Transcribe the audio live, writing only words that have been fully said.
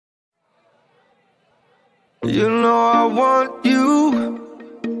You know I want you.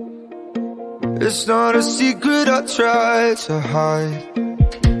 It's not a secret I try to hide.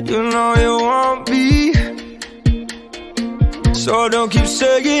 You know you want me, so don't keep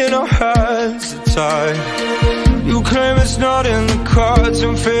saying our hands are tied. You claim it's not in the cards,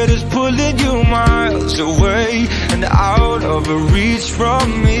 and fate is pulling you miles away and out of reach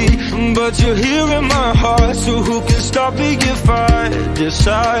from me. But you're here in my heart, so who can stop me if I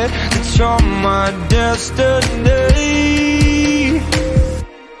decide that you're my destiny?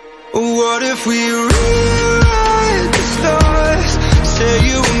 What if we rewrite the stars? Say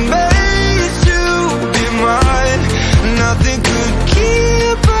you were made to be mine. Nothing could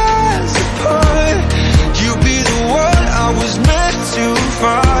keep us apart. You be the one I was meant to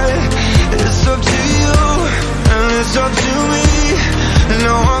find. It's up to you and it's up to me.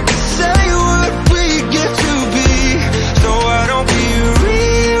 No one can say what we get to be. So why don't we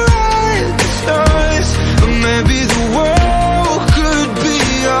rewrite the stars? Or maybe the world could be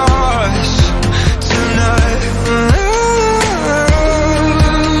ours tonight.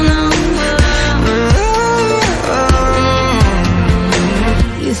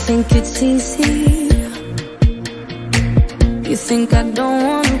 You think it's easy? You think I don't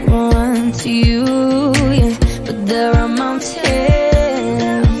wanna run to you, yeah. But there are mountains,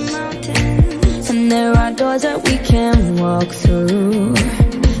 and there are doors that we can walk through.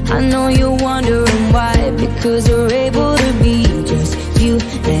 I know you're wondering why, because we're able to be just you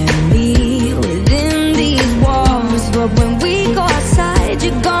and me within these walls. But when we go outside,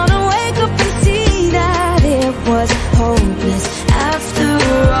 you're gonna wake up and see that it was hopeless after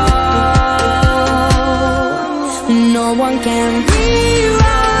all. No one can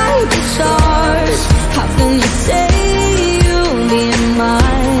rewrite the stars. How can you say you'll be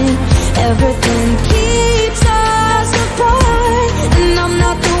mine? Everything keeps us apart, and I'm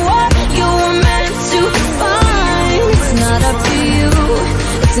not the one you were meant to find. It's not up to you,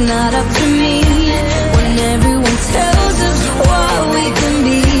 it's not up to me. When everyone tells us what we can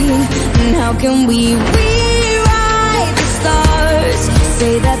be, and how can we rewrite the stars?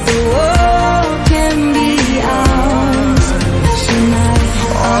 Say that the world can be ours tonight.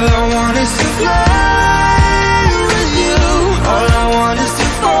 All I want is to fly with you. All I want is to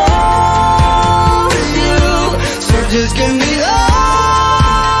fall with you. So just give me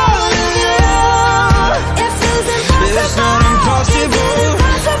all of you. It feels impossible. It's not impossible.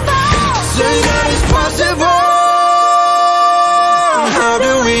 Say that it's possible. How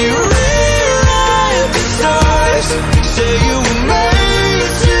do we rewrite the stars? Say you were made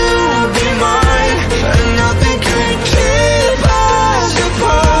to be mine, and nothing can keep us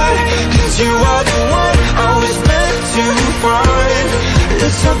apart. 'Cause you are the one I was meant to find.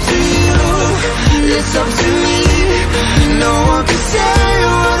 It's up to you, it's up to me. No one can say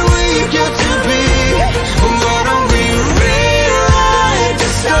what we get to be. Why don't we rewrite the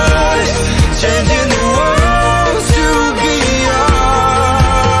stars? Changing the world to be ours.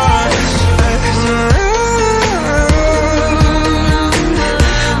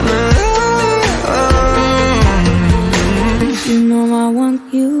 You know I want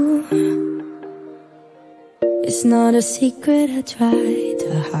you. It's not a secret I try to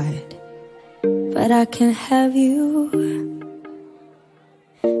hide, but I can't have you.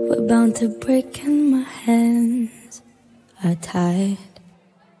 We're bound to break and my hands are tied.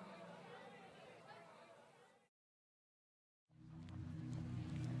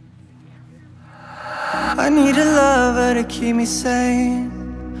 I need a lover to keep me sane.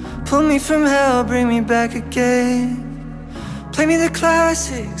 Pull me from hell, bring me back again. Play me the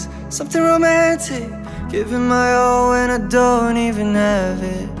classics, something romantic. Giving my all when I don't even have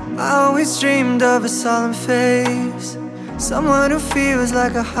it. I always dreamed of a solemn face, someone who feels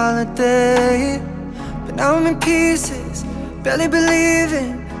like a holiday. But now I'm in pieces, barely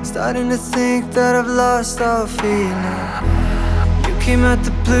believing, starting to think that I've lost all feeling. You came out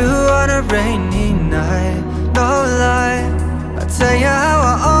the blue on a rainy night, no lie. I'll tell you how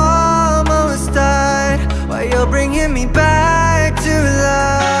I almost died, while you're bringing me back to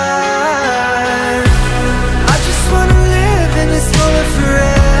life. I just wanna live in this moment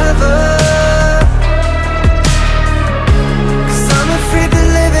forever, 'cause I'm afraid that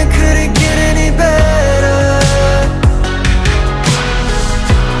living couldn't get any better.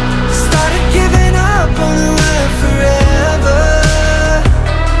 Started giving up on the word forever,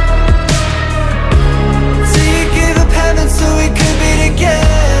 till you gave up heaven so we could be together.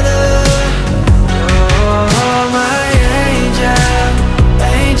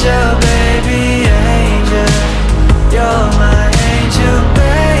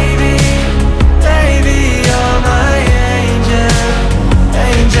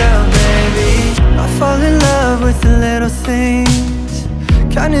 things,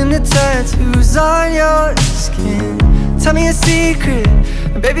 counting the tattoos on your skin. Tell me a secret,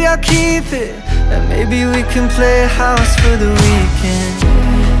 and baby I'll keep it. And maybe we can play house for the weekend.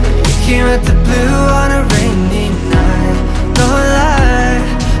 We can rent the blue on a rainy night. No lie,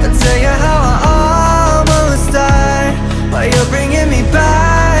 I'll tell you how I almost died while you're bringing me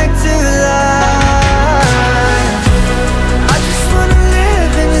back to life. I just wanna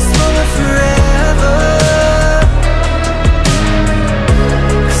live in this moment forever,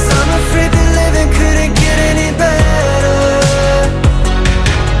 'cause I'm afraid that living couldn't get any better.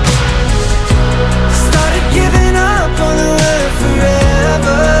 Started giving up on the word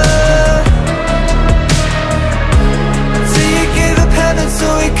forever, till you gave up heaven so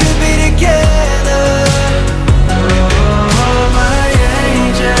we could be together. Oh, my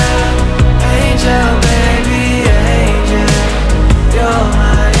angel, angel, baby, angel. You're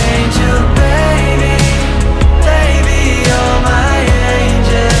my angel, baby, baby, you're my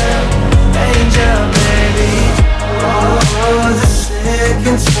angel, angel, baby. Oh, the sick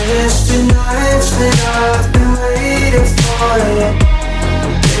and twisted nights that I've been waiting for you,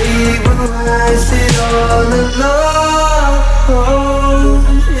 they were worth it all alone,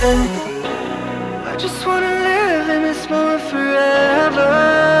 yeah. I just wanna live in this moment forever,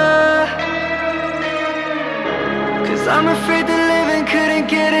 'cause I'm afraid that living couldn't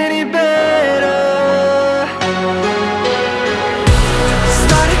get any better.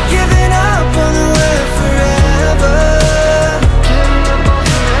 Started giving up on the word forever,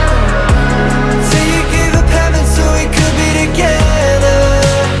 till you gave up heaven so we could be together.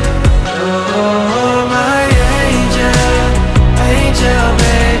 Oh, my angel, angel,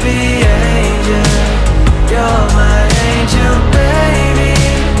 baby, angel. You're my angel, baby,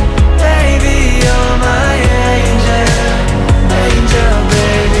 baby, you're my angel, angel,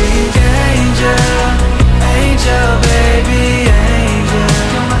 baby, angel, angel, baby, angel.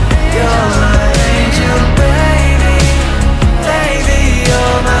 You're my angel, baby, baby,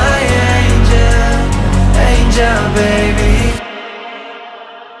 you're my angel, angel, baby.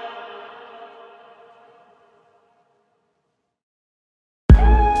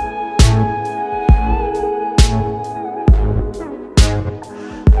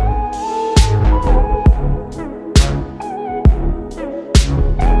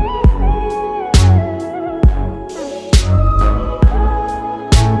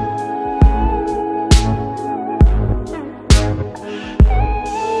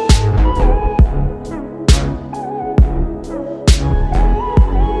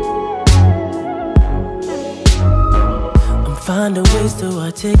 Finding ways to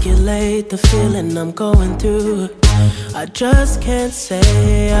articulate the feeling I'm going through. I just can't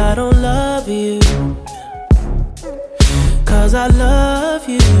say I don't love you, 'cause I love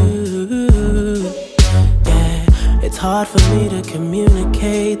you. Yeah, it's hard for me to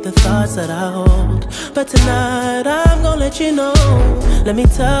communicate the thoughts that I hold, but tonight I'm gonna let you know. Let me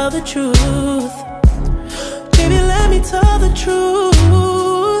tell the truth, baby, let me tell the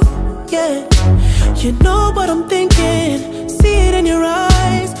truth. Yeah, you know what I'm thinking, see it in your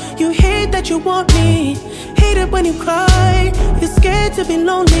eyes. You hate that you want me, hate it when you cry. You're scared to be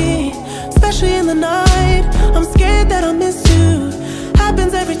lonely, especially in the night. I'm scared that I'll miss you,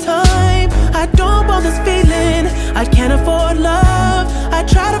 happens every time. I don't want this feeling, I can't afford love. I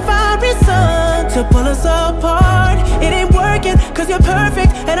try to find reason to pull us apart. It ain't working, 'cause you're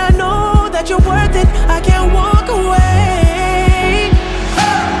perfect, and I know that you're worth it. I can't walk away.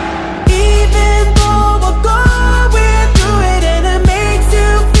 Even though we're going through it and it makes you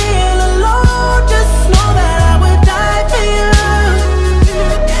feel alone, just know that I would die for you.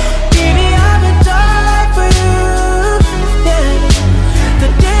 Baby, I would die for you. Yeah. The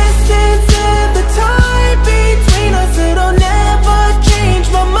distance and the time between us, it'll never change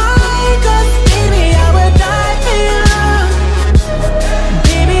my mind. 'Cause baby, I would die for you.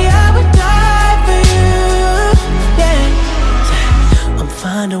 Baby, I would die for you. Yeah. I'm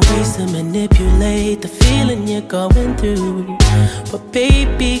finding ways to manipulate the feeling you're going through, but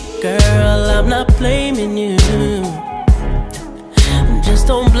baby girl, I'm not blaming you. Just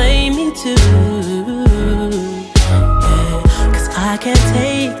don't blame me too. Yeah, 'cause I can't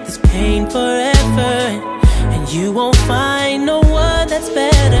take this pain forever, and you won't find no one that's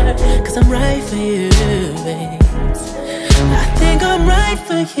better. 'Cause I'm right for you, babe. I think I'm right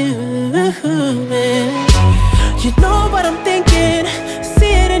for you, babe. You know what I'm thinking,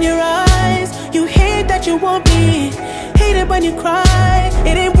 see it in your eyes. You hate that you want me, hate it when you cry.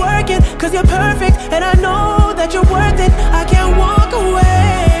 It ain't working, 'cause you're perfect, and I know that you're worth it. I can't walk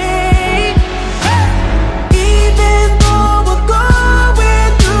away. Even though we're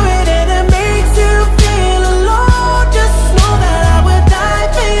going through it and it makes you feel alone, just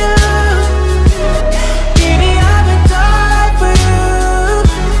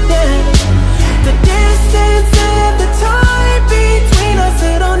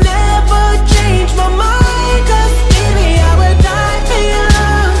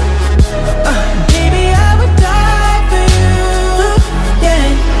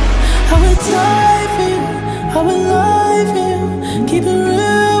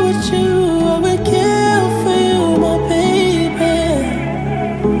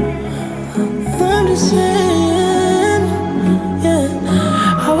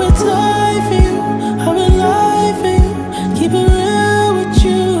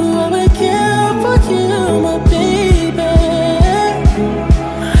you, my baby.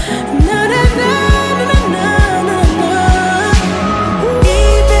 Na na na na na na na.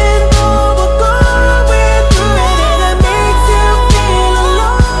 Even though we're going through anything that makes you feel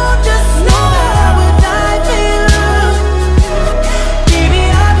alone, just know that I would die for you. Baby,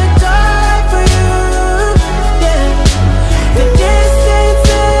 I would die for you. Yeah. The distance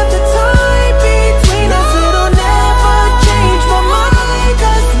and the time between us, it'll never change my mind.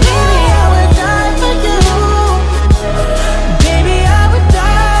 'Cause baby, I would die for you. Baby, I would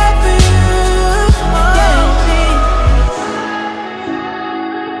die for you.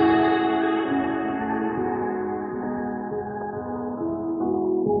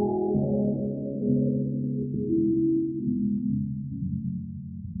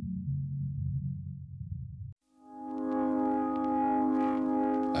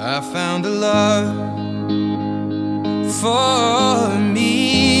 I found a love for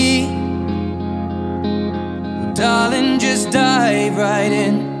me. Well, darling, just dive right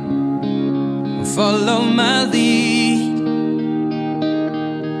in and follow my lead.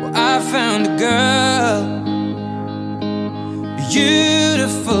 Well, I found a girl,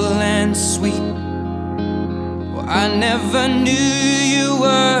 beautiful and sweet. Well, I never knew you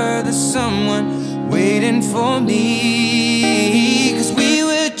were the someone waiting for me. 'Cause we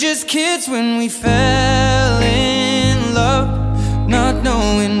were just kids when we fell in love, not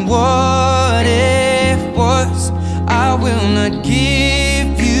knowing what it was. I will not give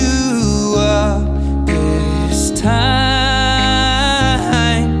you up this time.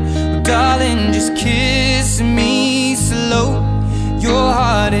 Darling, just kiss me slow. Your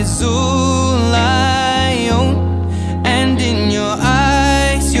heart is all I own, and in your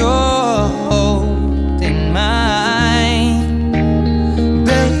eyes you're holding mine.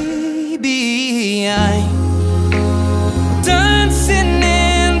 Baby, I'm dancing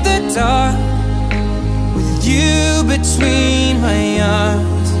in the dark with you between my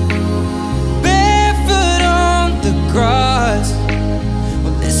arms, barefoot on the grass.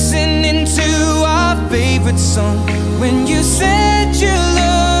 We're listening to our favorite song. When you said you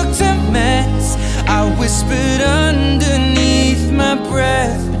looked a mess, I whispered underneath my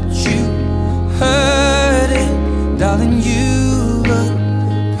breath, but you heard it. Darling, you look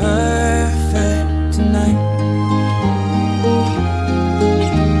perfect tonight.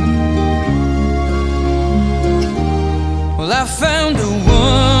 Well, I found a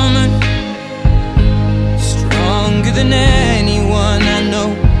woman stronger than anyone I know.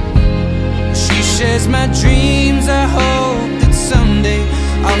 She shares my dreams. I hope that someday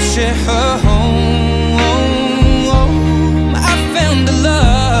I'll share her home. I found a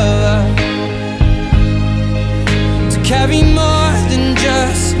love to carry more than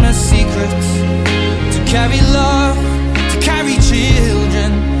just my secrets, to carry love